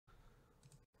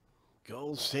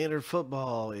Gold standard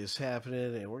football is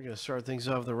happening, and we're going to start things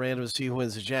off with the random see who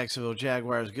wins the Jacksonville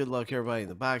Jaguars. Good luck, everybody, in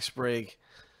the box break.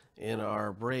 In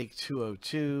our break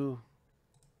 202.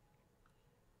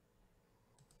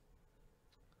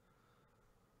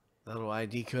 That little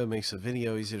ID code makes the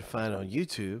video easy to find on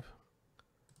YouTube.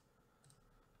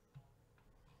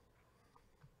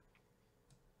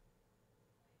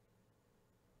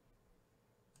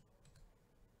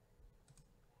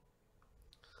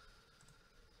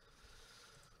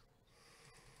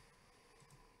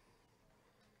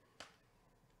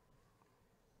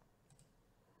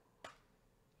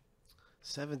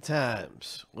 Seven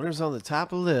times. Winners on the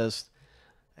top of the list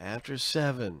after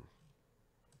 7.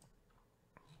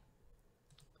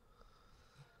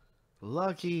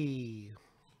 Lucky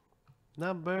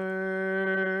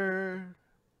number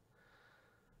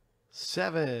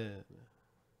 7.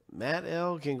 Matt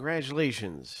L.,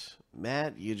 congratulations.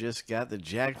 Matt, you just got the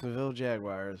Jacksonville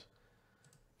Jaguars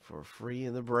for free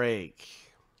in the break.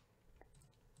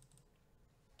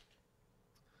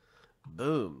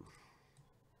 Boom.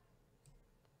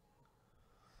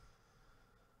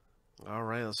 All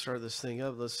right, let's start this thing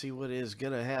up. Let's see what is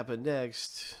going to happen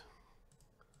next.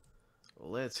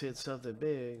 Let's hit something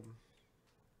big.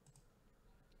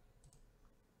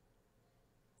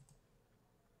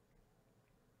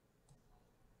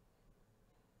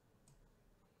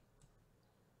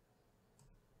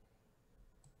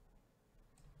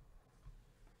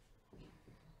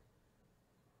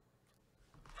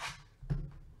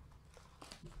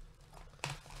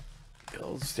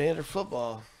 Gold standard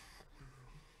football.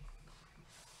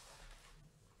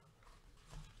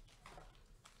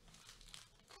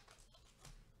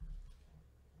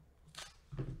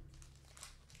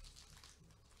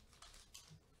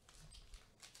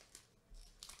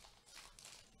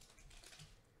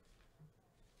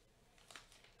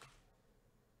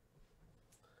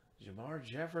 Jamar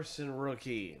Jefferson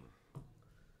rookie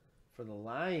for the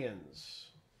Lions.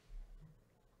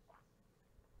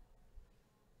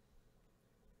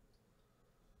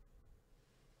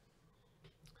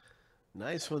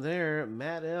 Nice one there,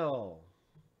 Matt L.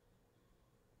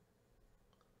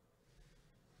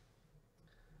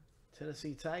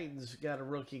 Tennessee Titans got a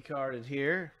rookie card in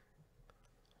here.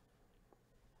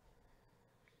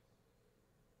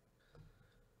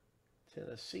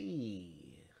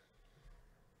 Tennessee.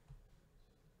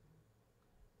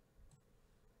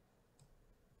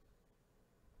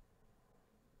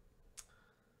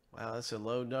 Wow, that's a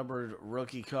low-numbered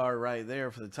rookie card right there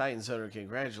for the Titans owner.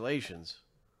 Congratulations.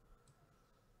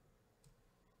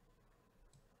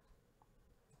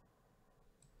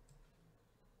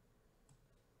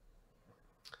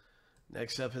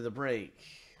 Next up in the break,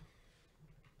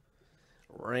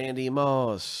 Randy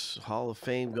Moss, Hall of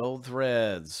Fame Gold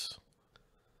Threads.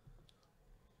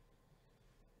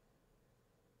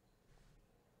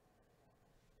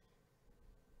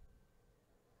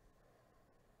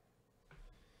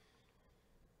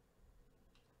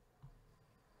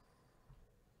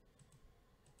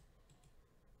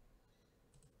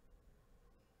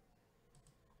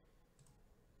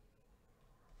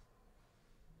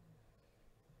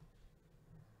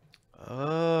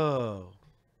 Oh.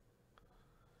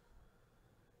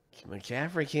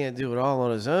 McCaffrey can't do it all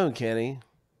on his own, can he?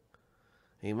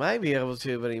 He might be able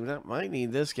to, but he might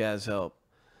need this guy's help.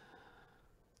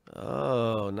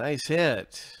 Oh, nice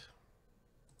hit.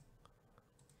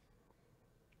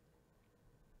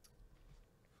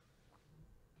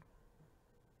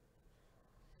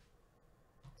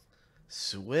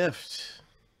 Swift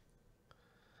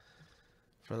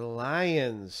for the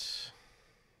Lions.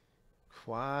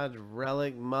 Quad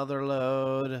relic mother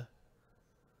load.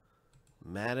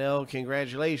 Matt L.,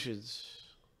 congratulations.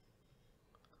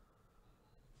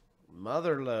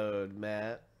 Mother load,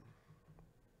 Matt.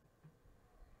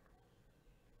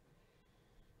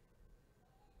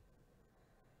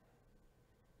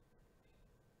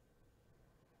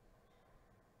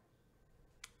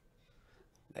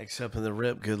 Next up in the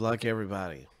rip, good luck,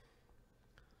 everybody.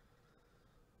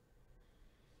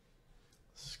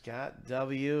 Scott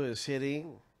W. is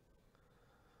hitting.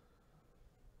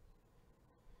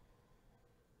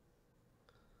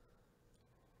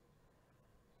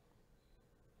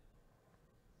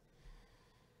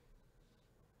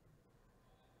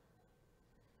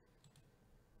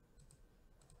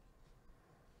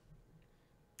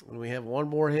 And we have one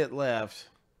more hit left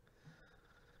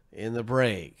in the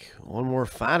break. One more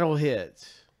final hit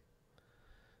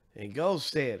in gold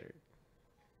standard.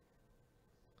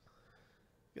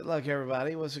 Good luck,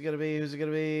 everybody. What's it going to be? Who's it going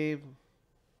to be?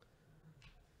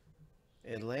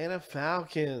 Atlanta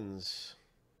Falcons.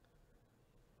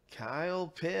 Kyle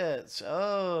Pitts.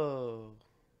 Oh.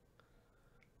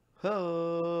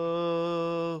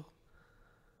 Ho!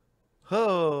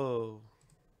 Ho!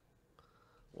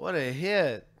 What a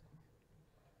hit.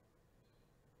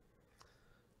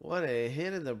 What a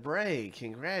hit in the break.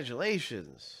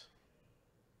 Congratulations.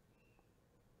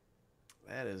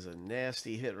 That is a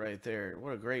nasty hit right there.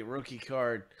 What a great rookie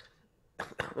card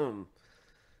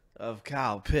of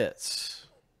Kyle Pitts.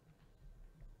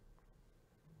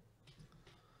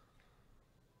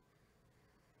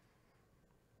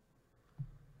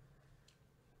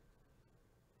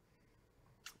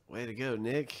 Way to go,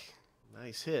 Nick.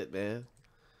 Nice hit, man.